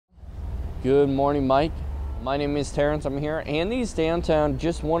Good morning, Mike. My name is Terrance. I'm here, Andy's downtown.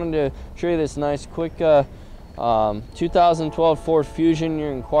 Just wanted to show you this nice, quick 2012 Ford Fusion you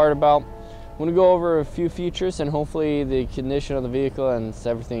inquired about. I'm going to go over a few features and hopefully the condition of the vehicle and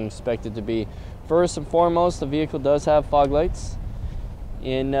everything expected to be. First and foremost, the vehicle does have fog lights,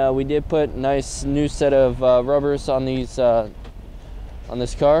 and we did put a nice new set of rubbers on these on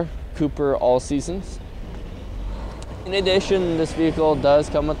this car, Cooper All Seasons. In addition, this vehicle does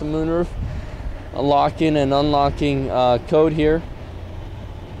come with the moonroof, a locking and unlocking code here,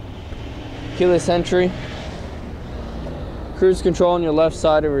 keyless entry, cruise control on your left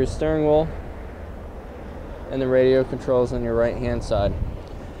side of your steering wheel, and the radio controls on your right hand side.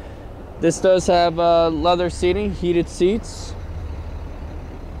 This does have leather seating, heated seats,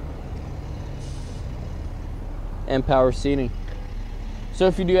 and power seating. So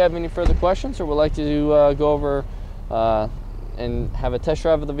if you do have any further questions or would like to go over and have a test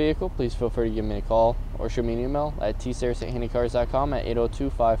drive of the vehicle, please feel free to give me a call or shoot me an email at tsarris@handycars.com at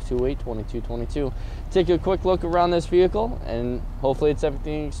 802-528-2222. Take a quick look around this vehicle and hopefully it's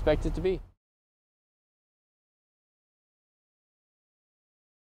everything you expect it to be.